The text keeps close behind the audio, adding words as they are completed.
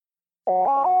Welcome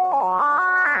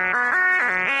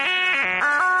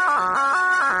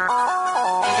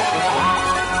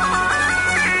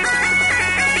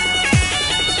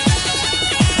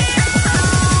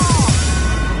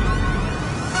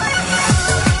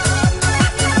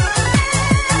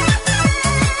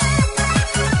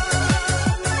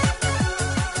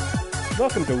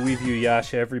to We View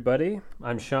Yasha, everybody.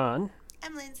 I'm Sean.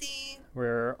 I'm Lindsay.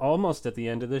 We're almost at the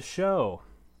end of this show.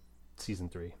 Season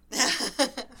 3. I was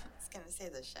going to say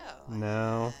the show.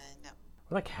 No. No.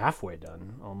 We're like halfway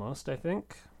done, almost, I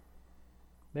think.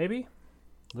 Maybe?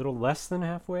 A little less than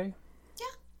halfway? Yeah,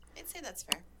 I'd say that's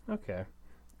fair. Okay.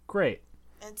 Great.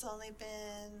 It's only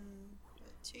been,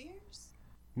 2 years?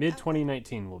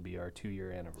 Mid-2019 will be our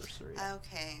 2-year anniversary.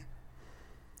 Okay.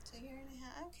 2 year and a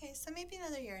half. Okay, so maybe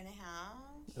another year and a half.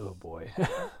 Oh, boy.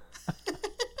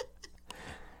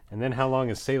 And then how long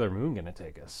is Sailor Moon going to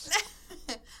take us?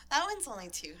 That one's only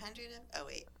 200. Oh,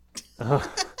 wait.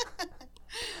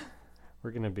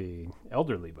 We're going to be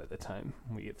elderly by the time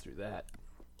we get through that.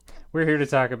 We're here to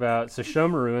talk about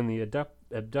Seeshomaru and the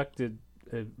abducted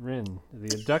Rin.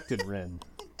 The abducted Rin.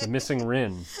 The missing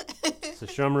Rin.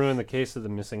 Seeshomaru in the case of the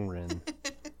missing Rin.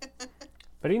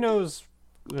 But he knows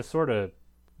sort of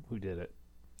who did it.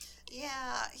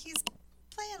 Yeah, he's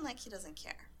playing like he doesn't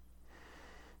care.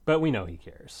 But we know he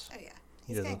cares. Oh, yeah.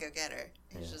 He's going to go get her.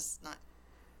 He's just not.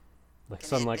 Like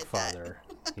son, like father.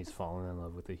 He's fallen in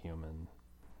love with a human.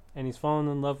 And he's fallen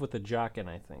in love with a Jockin,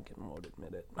 I think, and won't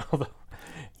admit it. Although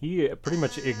he pretty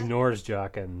much ignores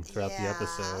Jockin throughout the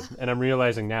episode. And I'm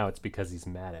realizing now it's because he's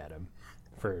mad at him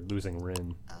for losing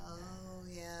Rin. Oh,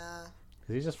 yeah.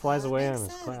 Because he just flies away on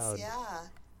his cloud. Yeah.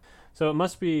 So it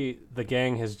must be the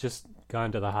gang has just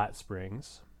gone to the hot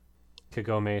springs.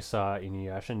 Kagome saw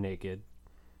Inuyasha naked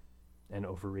and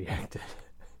overreacted.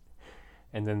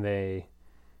 And then they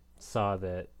saw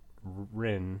that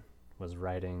Rin was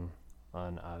riding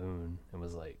on Aun and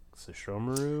was like,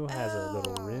 Seeshomaru has a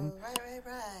little Rin.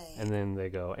 Right. And then they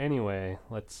go, anyway,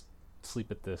 let's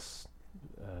sleep at this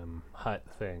hut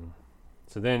thing.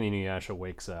 So then Inuyasha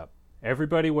wakes up.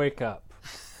 Everybody wake up.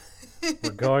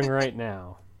 We're going right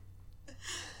now.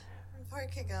 Poor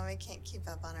Kagome can't keep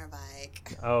up on her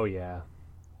bike. Oh, yeah.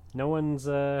 No one's,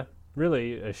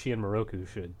 really, she and Moroku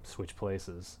should switch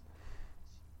places.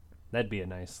 That'd be a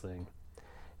nice thing.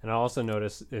 And I also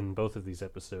noticed in both of these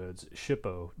episodes,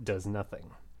 Shippo does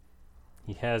nothing.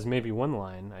 He has maybe one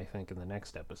line, I think, in the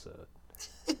next episode.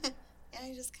 Yeah,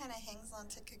 he just kind of hangs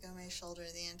onto Kagome's shoulder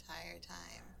the entire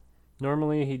time.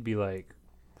 Normally, he'd be, like,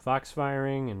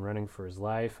 foxfiring and running for his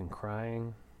life and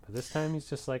crying. But this time, he's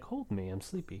just like, hold me, I'm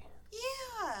sleepy.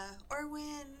 Yeah, or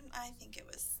when, I think it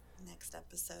was next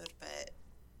episode, but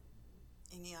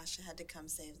Inuyasha had to come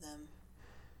save them.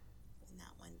 And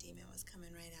that one demon was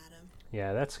coming right at him.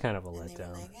 Yeah, that's kind of a and letdown. they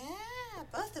were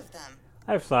like, both of them.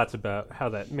 I have thoughts about how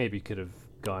that maybe could have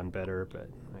gone better, but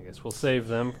I guess we'll save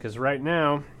them, because right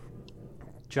now,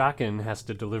 Jockin has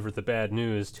to deliver the bad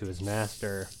news to his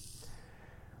master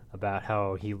about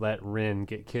how he let Rin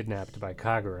get kidnapped by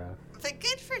Kagura. But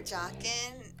good for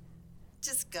Jockin,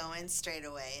 just going straight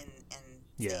away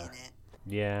and saying it.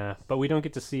 Yeah, but we don't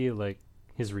get to see, like,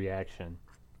 his reaction.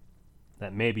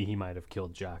 That maybe he might have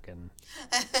killed Jockin.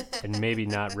 And maybe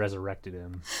not resurrected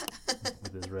him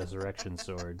with his resurrection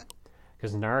sword.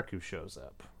 Because Naruku shows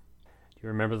up. Do you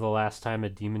remember the last time a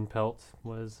demon pelt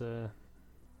was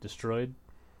destroyed?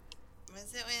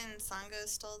 Was it when Sango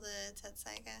stole the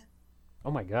Tetsaiga?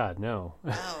 Oh my god, no.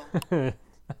 Oh.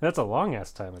 That's a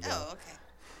long-ass time ago. Oh, okay.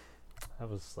 That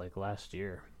was like last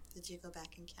year. Did you go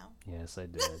back and count? Yes, I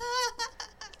did.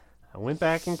 I went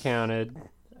back and counted.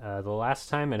 The last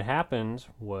time it happened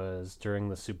was during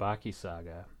the Tsubaki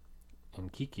saga,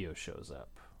 and Kikyo shows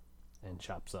up and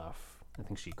chops off. I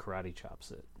think she karate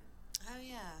chops it. Oh,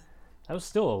 yeah. That was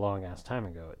still a long-ass time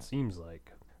ago, it seems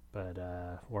like. But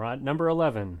we're on number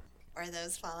 11. Or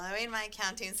those following my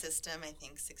counting system, I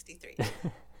think 63.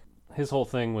 His whole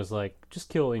thing was like, just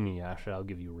kill Inuyasha, I'll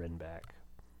give you Rin back.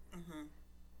 Mm-hmm.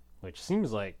 Which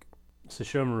seems like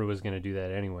Seeshomaru was going to do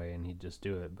that anyway, and he'd just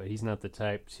do it. But he's not the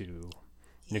type to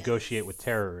negotiate with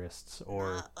terrorists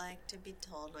or not like to be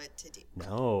told what to do.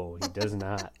 No, he does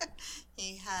not.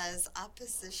 He has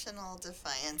oppositional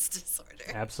defiance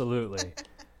disorder. Absolutely.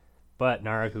 But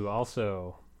Naruku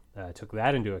also took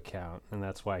that into account, and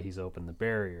that's why he's opened the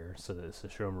barrier so that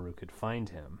Seeshomaru could find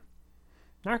him.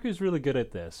 Naruku's really good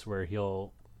at this, where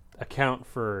he'll account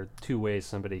for two ways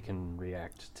somebody can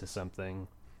react to something,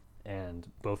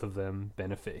 and both of them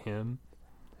benefit him.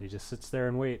 He just sits there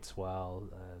and waits while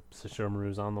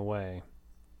Seeshomaru's on the way.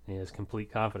 He has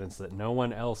complete confidence that no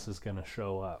one else is going to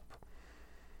show up.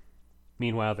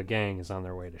 Meanwhile, the gang is on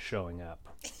their way to showing up.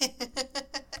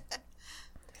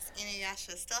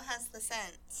 Inuyasha still has the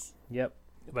sense. Yep.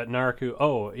 But Naraku...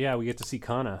 Oh, yeah, we get to see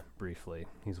Kana briefly.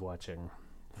 He's watching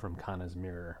from Kana's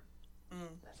mirror.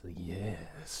 It's like,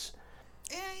 yes.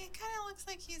 Yeah, he kind of looks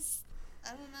like he's, I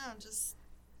don't know, just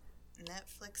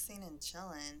Netflixing and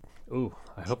chilling. Ooh,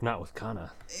 I hope not with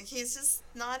Kana. He's just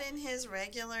not in his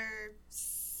regular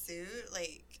suit.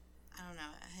 Like, I don't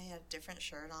know, he had a different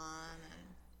shirt on.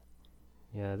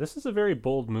 Yeah, this is a very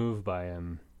bold move by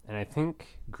him. And I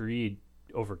think greed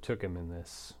overtook him in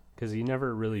this. Because he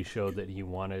never really showed that he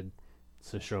wanted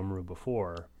Seeshomaru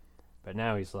before. But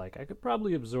now he's like, I could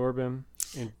probably absorb him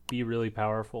and be really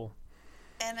powerful.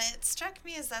 And it struck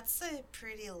me as that's a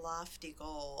pretty lofty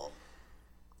goal.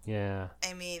 Yeah.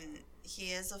 I mean, he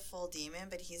is a full demon,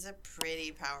 but he's a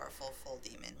pretty powerful full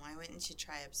demon. Why wouldn't you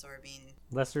try absorbing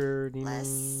lesser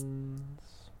demons?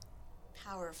 Less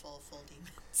powerful full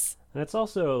demons. And it's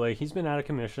also, like, he's been out of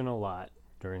commission a lot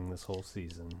during this whole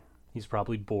season. He's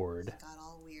probably bored. He got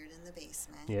all weird in the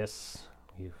basement. Yes.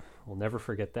 We'll never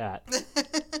forget that.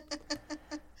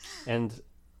 And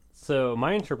so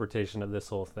my interpretation of this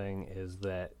whole thing is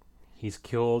that he's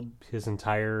killed his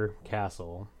entire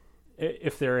castle.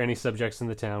 If there are any subjects in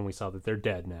the town, we saw that they're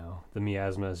dead now. The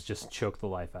miasma has just choked the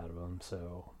life out of them.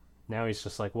 So now he's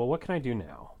just like, well, what can I do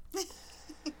now?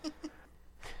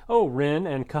 Oh, Rin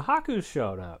and Kahaku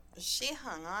showed up. She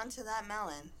hung on to that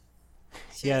melon.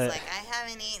 She Yeah. was like, I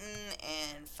haven't eaten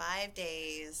in 5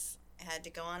 days. I had to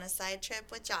go on a side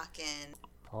trip with Jockin.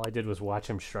 All I did was watch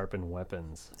him sharpen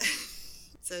weapons.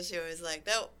 So she was like,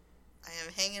 nope, I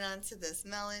am hanging on to this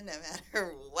melon no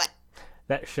matter what.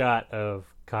 That shot of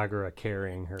Kagura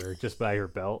carrying her just by her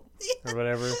belt or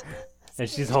whatever, and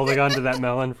she's holding on to that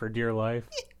melon for dear life.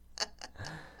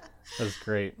 That's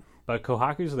great. But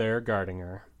Kohaku's there guarding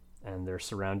her, and they're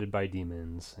surrounded by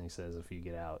demons. And he says, if you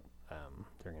get out,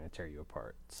 they're going to tear you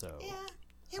apart. So yeah,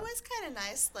 it was kind of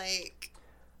nice. Like,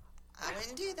 I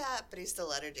wouldn't do that, but he still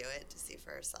let her do it to see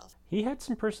for herself. He had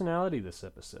some personality this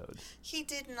episode. He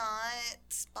did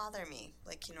not bother me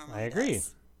like he normally I agree.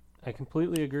 does. I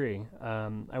completely agree.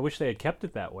 I wish they had kept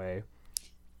it that way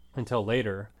until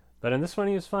later. But in this one,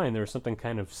 he was fine. There was something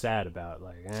kind of sad about,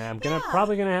 like, I'm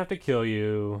probably gonna have to kill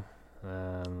you.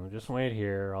 Just wait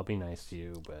here. I'll be nice to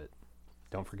you, but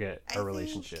don't forget our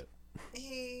relationship.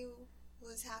 He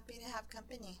was happy to have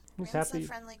company. He's Rin's happy. a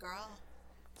friendly girl.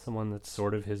 Someone that's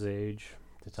sort of his age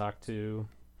to talk to,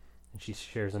 and she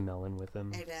shares a melon with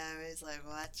him. I know. He's like,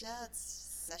 watch out,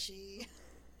 Sashi.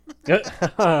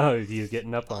 He's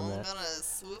getting up on that. I'm gonna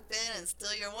swoop in and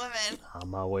steal your woman. On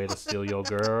my way to steal your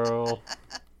girl.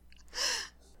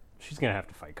 She's gonna have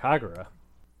to fight Kagura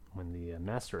when the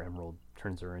Master Emerald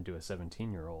turns her into a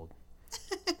 17-year-old.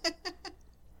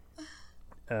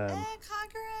 Kagura,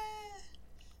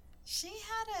 she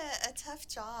had a tough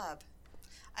job.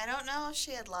 I don't know if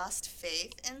she had lost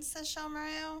faith in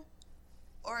Seeshomaru,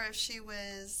 or if she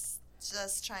was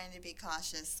just trying to be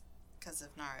cautious because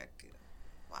of Naraku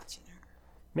watching her.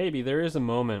 Maybe there is a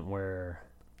moment where,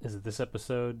 is it this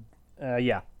episode?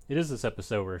 Yeah, it is this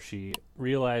episode where she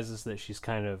realizes that she's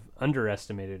kind of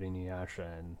underestimated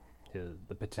Inuyasha and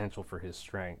the potential for his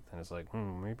strength, and it's like,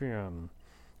 maybe I'm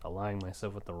aligning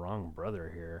myself with the wrong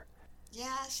brother here.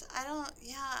 Yeah, I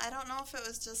don't know if it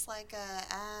was just like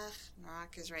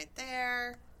Naraku's right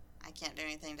there, I can't do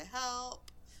anything to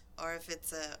help, or if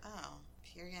it's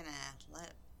if you're gonna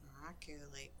let Naraku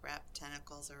like wrap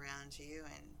tentacles around you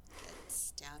and get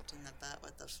stabbed in the butt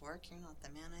with a fork, you're not the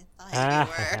man I thought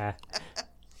you were.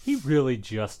 He really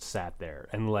just sat there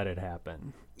and let it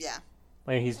happen. Yeah.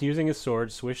 Like, he's using his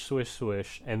sword, swish, swish,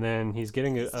 swish, and then he's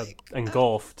getting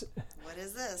engulfed. What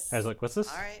is this? I was like, what's this?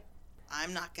 All right.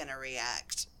 I'm not going to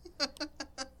react.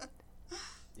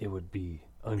 It would be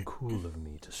uncool of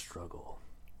me to struggle.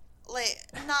 Like,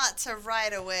 not to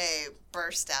right away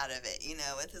burst out of it,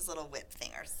 with his little whip thing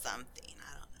or something.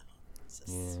 I don't know. It's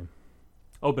just... Yeah.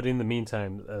 Oh, but in the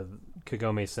meantime,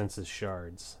 Kagome senses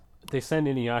shards. They send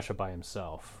Inuyasha by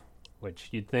himself, which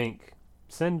you'd think,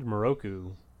 send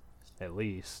Moroku at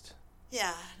least.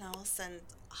 Yeah, no, we'll send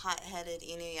hot-headed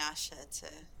Inuyasha to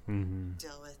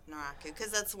deal with Naraku,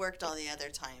 because that's worked all the other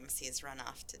times he's run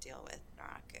off to deal with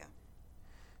Naraku.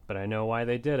 But I know why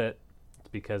they did it. It's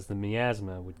because the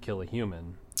miasma would kill a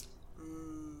human.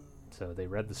 So they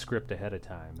read the script ahead of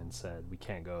time and said, we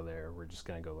can't go there. We're just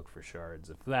going to go look for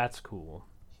shards, if that's cool.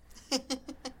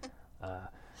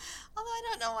 Although I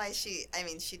don't know why she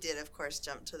did, of course,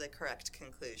 jump to the correct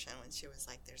conclusion when she was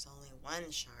like, there's only one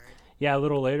shard. Yeah, a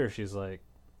little later, she's like,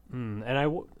 and I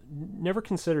never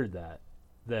considered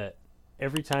that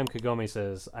every time Kagome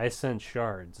says, I sent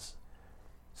shards,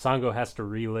 Sango has to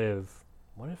relive,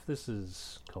 what if this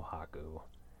is Kohaku?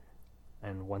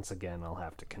 And once again, I'll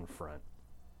have to confront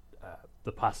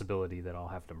the possibility that I'll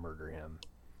have to murder him.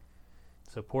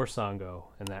 So poor Sango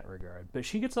in that regard. But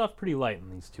she gets off pretty light in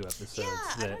these 2 episodes. Yeah,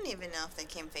 I don't even know if they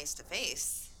came face to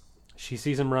face. She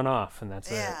sees him run off, and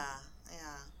that's it.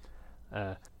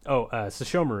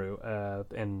 Seeshomaru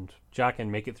and Jaken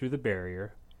make it through the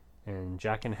barrier, and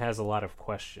Jaken has a lot of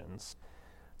questions.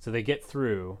 So they get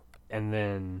through, and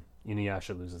then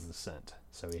Inuyasha loses the scent.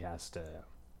 So he has to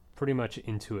pretty much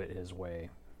intuit his way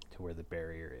to where the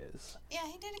barrier is. Yeah,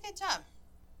 he did a good job.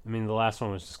 I mean, the last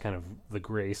one was just kind of the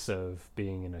grace of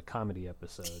being in a comedy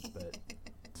episode. But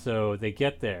so they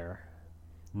get there.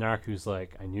 Naruku's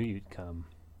like, I knew you'd come.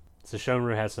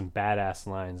 Seeshomaru has some badass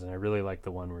lines, and I really like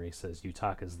the one where he says, you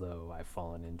talk as though I've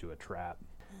fallen into a trap.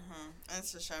 Mm-hmm. And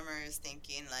Seeshomaru is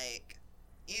thinking, like,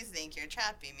 you think you're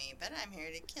trapping me, but I'm here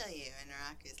to kill you. And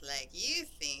Naraku's like, you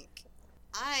think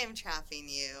I'm trapping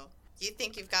you. You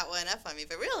think you've got one up on me,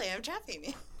 but really I'm trapping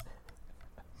you.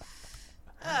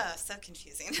 Oh, so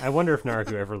confusing. I wonder if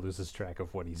Naruku ever loses track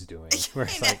of what he's doing. Where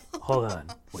it's like, hold on,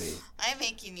 wait. I'm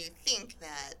making you think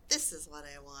that this is what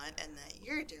I want and that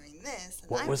you're doing this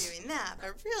and doing that,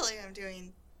 but really I'm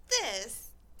doing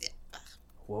this. Yeah.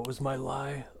 What was my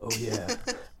lie? Oh, yeah.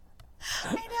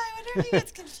 I know, I wonder if he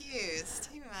gets confused.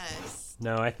 He must.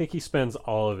 No, I think he spends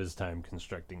all of his time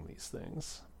constructing these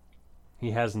things.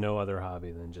 He has no other hobby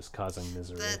than just causing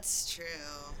misery. That's true.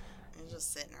 He's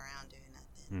just sitting around doing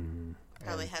nothing. Mm-hmm.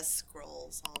 Probably has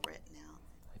scrolls all written out.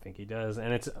 I think he does.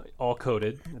 And it's all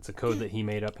coded. It's a code that he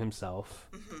made up himself.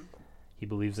 Mm-hmm. He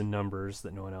believes in numbers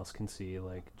that no one else can see,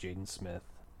 like Jaden Smith.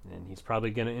 And he's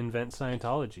probably going to invent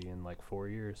Scientology in like 4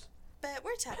 years. But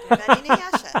we're talking about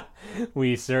Inuyasha.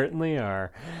 We certainly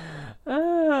are.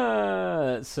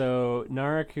 So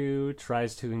Naruku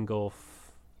tries to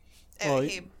engulf... Oh,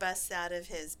 he busts out of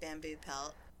his bamboo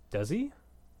pelt. Does he?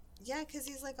 Yeah, because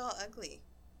he's like all ugly.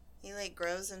 He like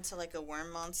grows into like a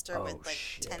worm monster with like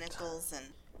tentacles and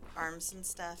arms and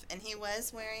stuff. And he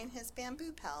was wearing his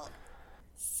bamboo pelt.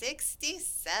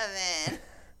 67.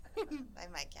 By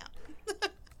my count.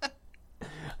 I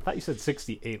thought you said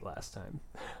 68 last time.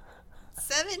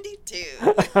 72.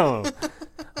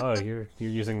 Oh, you're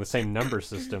using the same number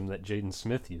system that Jaden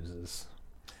Smith uses.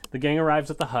 The gang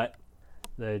arrives at the hut.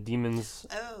 The demons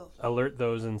alert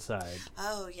those inside.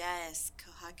 Oh, yes.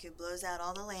 Kohaku blows out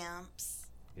all the lamps.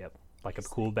 Yep, like a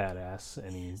cool badass.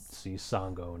 And he sees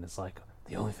Sango, and it's like,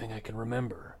 the only thing I can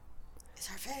remember is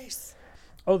her face.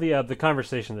 Oh, the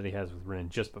conversation that he has with Rin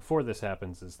just before this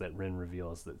happens is that Rin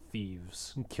reveals that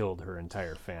thieves killed her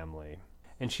entire family.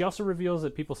 And she also reveals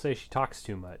that people say she talks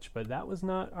too much, but that was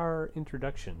not our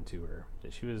introduction to her.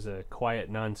 That she was a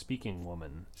quiet, non-speaking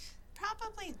woman.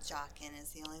 Probably Jaken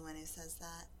is the only one who says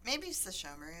that. Maybe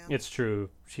Seeshomaru. It's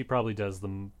true. She probably does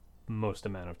the most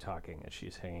amount of talking as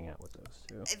she's hanging out with those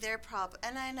two. They're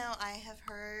and I know I have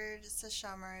heard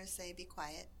Seeshomaru say "be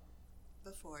quiet"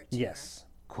 before. Yes,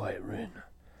 her. Quiet, Rin.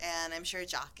 And I'm sure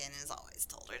Jaken has always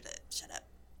told her to shut up.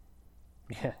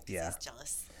 Yeah. He's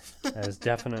jealous. That is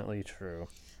definitely true.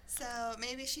 So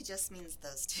maybe she just means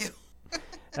those two.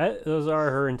 Those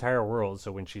are her entire world.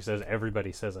 So when she says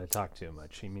everybody says I talk too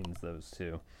much, she means those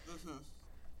two. Mm-hmm.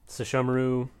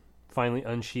 Seeshomaru finally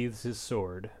unsheathes his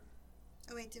sword.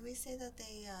 Oh wait, did we say that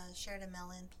they shared a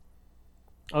melon?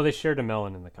 Oh, they shared a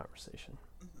melon in the conversation.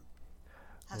 Mm-hmm.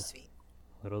 How sweet.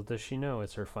 Little does she know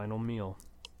it's her final meal.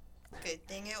 Good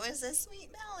thing it was a sweet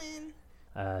melon.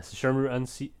 Seeshomaru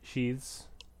unsheathes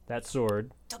that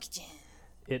sword. Toki-chan.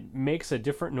 It makes a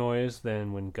different noise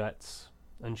than when Guts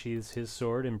unsheathes his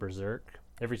sword in Berserk.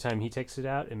 Every time he takes it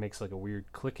out, it makes like a weird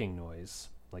clicking noise,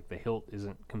 like the hilt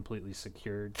isn't completely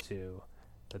secured to.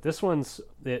 But this one's,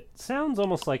 it sounds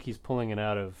almost like he's pulling it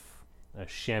out of a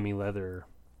chamois leather.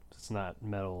 It's not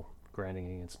metal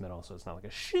grinding against metal, so it's not like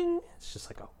a shing. It's just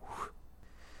like a whoosh.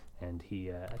 And he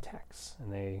attacks,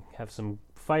 and they have some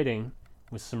fighting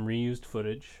with some reused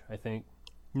footage, I think.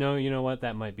 No, you know what?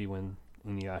 That might be when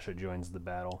Inuyasha joins the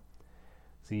battle.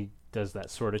 So he does that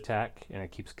sword attack, and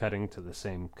it keeps cutting to the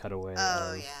same cutaway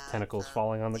of tentacles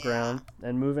falling on the ground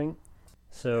and moving.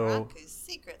 So Naraku's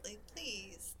secretly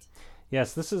pleased.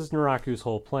 Yes, this is Naraku's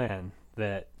whole plan,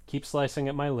 that keep slicing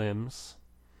at my limbs.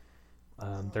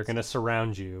 They're going to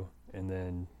surround you, and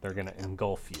then they're going to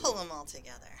engulf you. Pull them all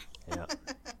together. Yeah.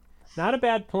 Not a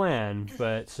bad plan,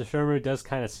 but Seeshomaru does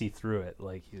kind of see through it.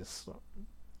 Like, you're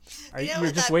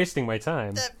just wasting my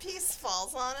time. That piece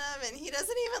falls on him, and he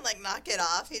doesn't even, like, knock it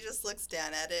off. He just looks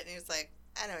down at it, and he's like,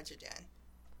 I know what you're doing.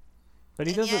 But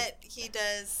yet, he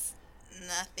does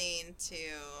nothing to...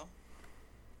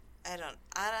 I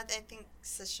think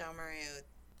Seeshomaru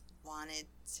wanted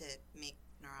to make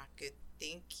Naraku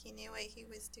think he knew what he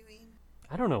was doing.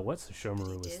 I don't know what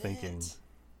Seeshomaru was thinking.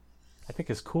 I think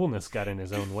his coolness got in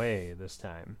his own way this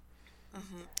time.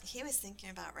 Mm-hmm. He was thinking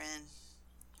about Ren.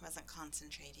 He wasn't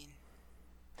concentrating.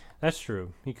 That's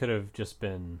true. He could have just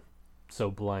been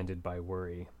so blinded by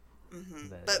worry. Mm-hmm.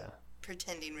 That, but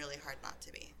pretending really hard not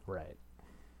to be. Right.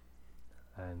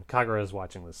 And Kagura is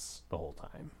watching this the whole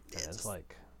time. And it's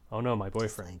like, oh no, my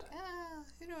boyfriend. Like,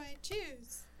 who do I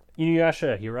choose?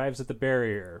 Inuyasha, he arrives at the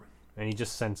barrier, and he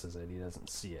just senses it. He doesn't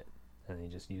see it. And he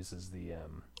just uses the...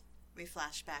 We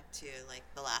flash back to, like,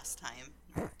 the last time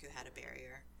Naraku had a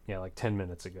barrier. Yeah, like 10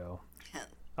 minutes ago.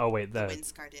 Oh, wait. The wind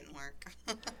scar didn't work.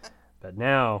 But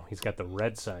now he's got the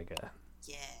red Saiga.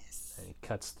 Yes. And he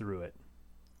cuts through it.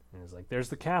 And he's like, there's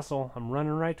the castle. I'm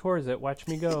running right towards it. Watch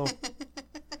me go.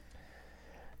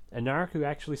 And Naraku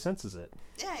actually senses it.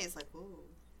 Yeah, he's like, ooh.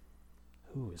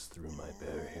 Who is through my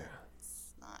barrier?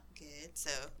 It's not good. So,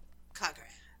 Kagura,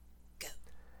 go.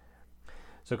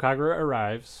 So Kagura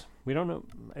arrives. We don't know.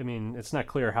 I mean, it's not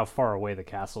clear how far away the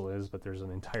castle is, but there's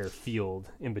an entire field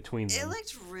in between them. It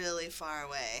looked really far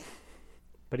away.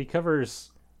 But he covers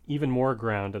even more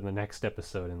ground in the next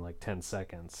episode in like 10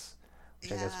 seconds,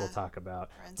 which I guess we'll talk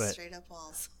about. Runs straight up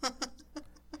walls.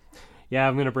 Yeah,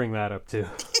 I'm going to bring that up too.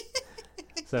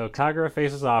 So Kagura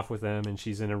faces off with him, and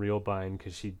she's in a real bind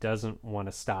because she doesn't want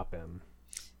to stop him.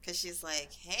 Because she's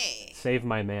like, hey. Save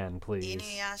my man, please.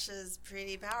 Inuyasha's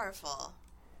pretty powerful.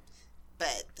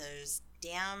 But those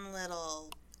damn little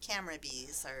camera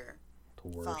bees are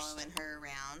following her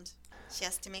around. She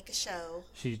has to make a show.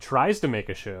 She tries to make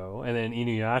a show, and then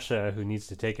Inuyasha, who needs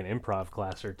to take an improv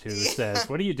class or two, says,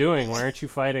 what are you doing? Why aren't you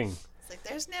fighting? It's like,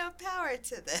 there's no power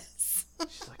to this.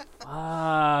 She's like, fuck.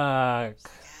 I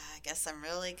guess I'm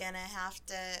really going to have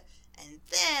to... And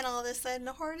then all of a sudden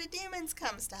a horde of demons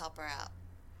comes to help her out.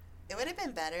 It would have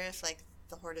been better if, like,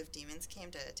 the horde of demons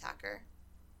came to attack her.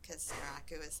 Because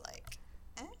Naraku was like,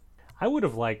 eh? I would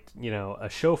have liked, a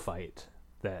show fight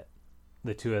that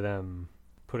the two of them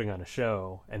putting on a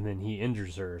show, and then he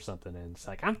injures her or something, and it's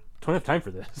like, I don't have time for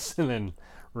this, and then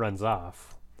runs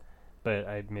off. But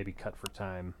I maybe cut for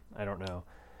time. I don't know.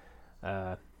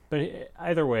 But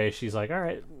either way, she's like, all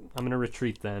right, I'm going to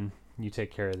retreat then. You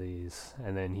take care of these.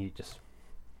 And then he just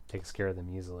takes care of them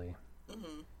easily.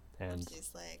 Mm-hmm. And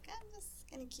she's like, I'm just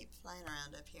going to keep flying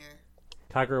around up here.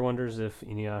 Kagura wonders if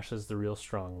Inuyasha's the real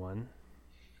strong one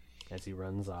as he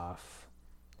runs off.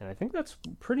 And I think that's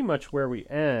pretty much where we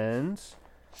end.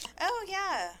 Oh,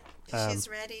 yeah. She's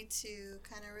ready to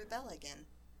kind of rebel again.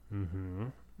 Mm-hmm.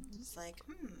 She's like,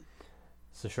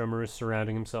 Seeshomaru is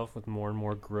surrounding himself with more and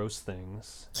more gross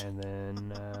things. And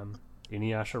then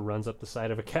Inuyasha runs up the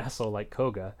side of a castle like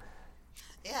Koga.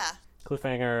 Yeah.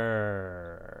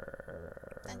 Cliffhanger.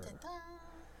 Dun, dun, dun.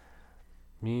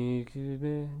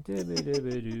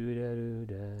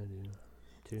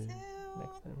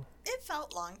 It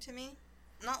felt long to me.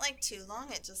 Not like too long,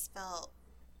 it just felt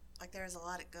like there was a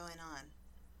lot going on.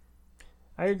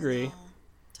 I agree.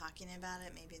 Talking about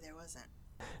it, maybe there wasn't.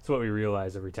 It's what we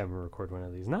realize every time we record one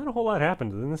of these. Not a whole lot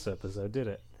happened in this episode, did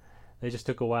it? They just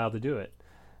took a while to do it.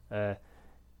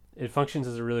 It functions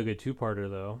as a really good two-parter,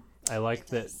 though. I like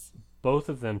that both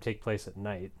of them take place at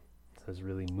night. So it's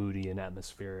really moody and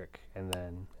atmospheric. And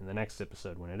then in the next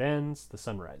episode, when it ends, the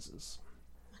sun rises.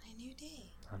 On a new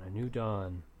day. On a new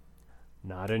dawn.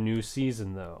 Not a new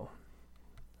season, though,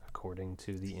 according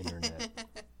to the internet.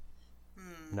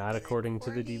 Not according to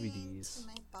the DVDs. To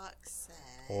my box set.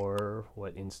 Or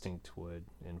what Instinct would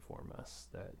inform us,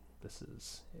 that this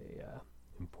is a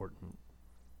important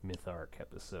myth arc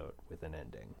episode with an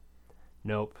ending.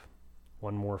 Nope.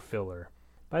 One more filler.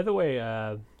 By the way,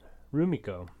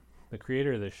 Rumiko, the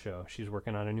creator of this show, she's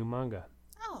working on a new manga.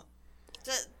 Oh.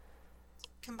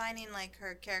 Combining, like,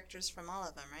 her characters from all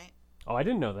of them, right? Oh, I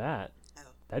didn't know that.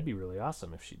 Oh. That'd be really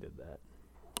awesome if she did that.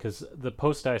 Because the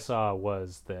post I saw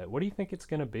was that, what do you think it's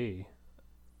going to be?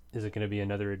 Is it going to be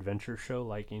another adventure show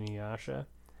like Inuyasha?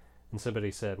 And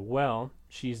somebody said, well,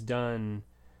 she's done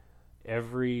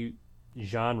every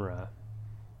genre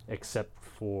except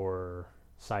for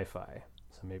sci-fi.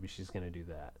 So maybe she's going to do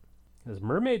that. Because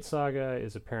Mermaid Saga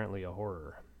is apparently a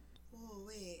horror. Oh,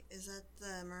 wait. Is that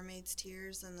the Mermaid's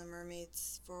Tears and the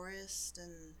Mermaid's Forest?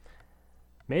 And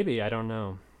Maybe, I don't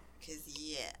know. Because,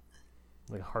 yeah.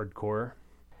 Like hardcore?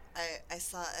 I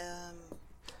saw, I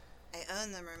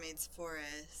own the Mermaid's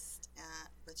Forest,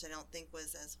 which I don't think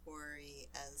was as hoary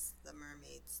as the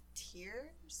Mermaid's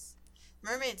Tears.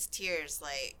 Mermaid's Tears,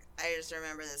 like, I just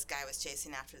remember this guy was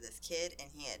chasing after this kid, and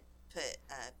he had put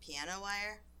a piano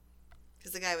wire,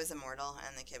 because the guy was immortal,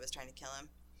 and the kid was trying to kill him.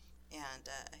 and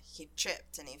he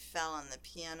tripped and he fell on the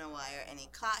piano wire and he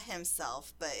caught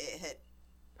himself, but it had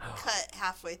cut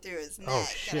halfway through his neck. Oh,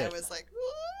 shit. And I was like,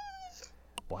 "What?"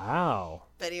 Wow.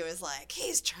 But he was like,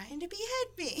 he's trying to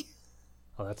behead me.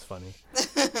 Oh, that's funny.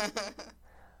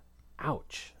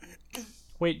 Ouch.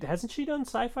 Wait, hasn't she done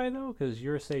sci-fi, though? Because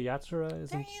Yurusei Yatsura isn't...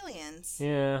 They're aliens.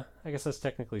 Yeah, I guess that's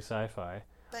technically sci-fi.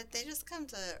 But they just come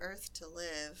to Earth to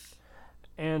live.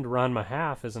 And Ranma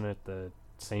Half, isn't it the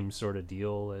same sort of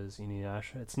deal as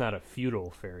Inuyasha? It's not a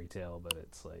feudal fairy tale, but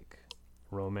it's like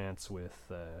romance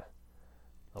with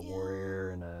a warrior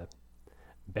and a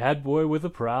bad boy with a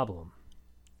problem.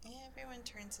 Yeah, everyone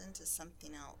turns into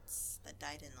something else that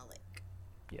died in the lake.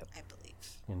 Yep. I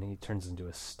believe. And he turns into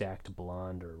a stacked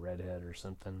blonde or redhead or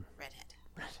something. Redhead.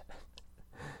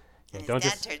 Yeah, And his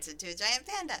dad turns into a giant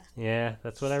panda. Yeah,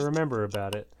 that's what I remember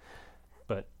about it.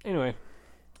 But anyway,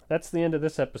 that's the end of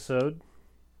this episode.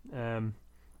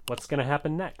 What's going to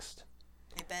happen next?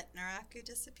 I bet Naraku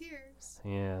disappears.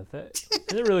 Yeah,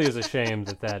 it really is a shame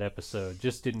that episode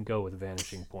just didn't go with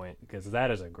Vanishing Point, because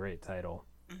that is a great title.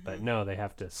 Mm-hmm. But no, they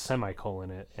have to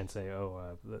semicolon it and say,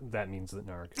 that means that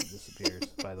Naraku disappears,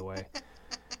 by the way.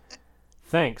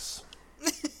 Thanks.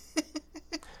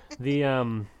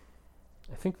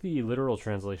 I think the literal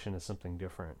translation is something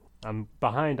different. I'm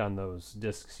behind on those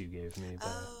discs you gave me.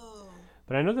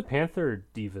 But I know the Panther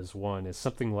Divas one is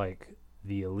something like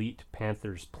the Elite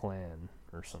Panthers Plan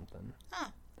or something. Huh.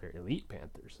 They're Elite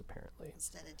Panthers, apparently.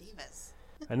 Instead of Divas.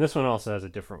 And this one also has a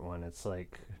different one. It's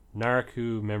like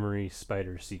Naraku Memory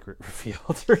Spider Secret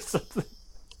Revealed or something.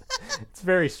 It's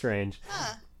very strange.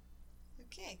 Huh.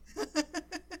 Okay.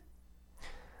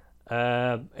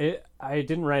 I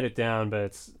didn't write it down,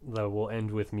 but we'll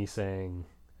end with me saying,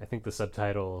 I think the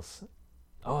subtitles...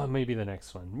 Oh, maybe the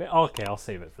next one. Okay, I'll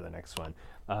save it for the next one.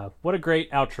 What a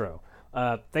great outro.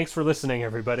 Thanks for listening,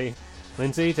 everybody.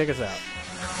 Lindsay, take us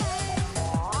out.